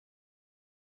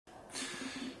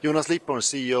Jonas Litborn,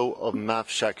 CEO of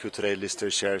Mavshack, who today lists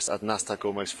their shares at Nasdaq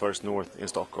OMX First North in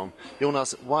Stockholm.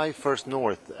 Jonas, why First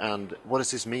North and what does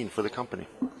this mean for the company?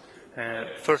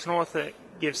 First North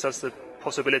gives us the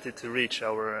possibility to reach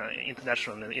our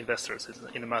international investors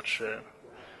in a much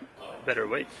better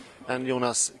way. And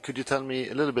Jonas, could you tell me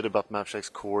a little bit about Mavshack's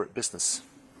core business?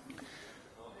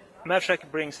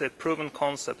 Mavshack brings a proven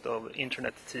concept of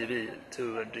internet TV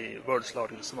to the world's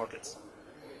largest markets.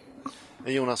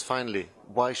 And Jonas, finally,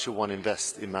 why should one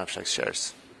invest in Mavshack's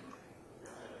shares?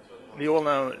 We all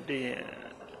know the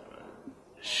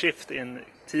shift in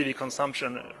TV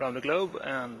consumption around the globe,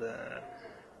 and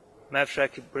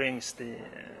Mavshack brings the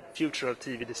future of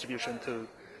TV distribution to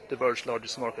the world's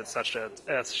largest markets, such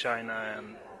as China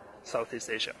and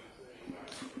Southeast Asia.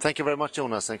 Thank you very much,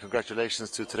 Jonas, and congratulations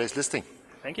to today's listing.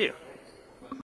 Thank you.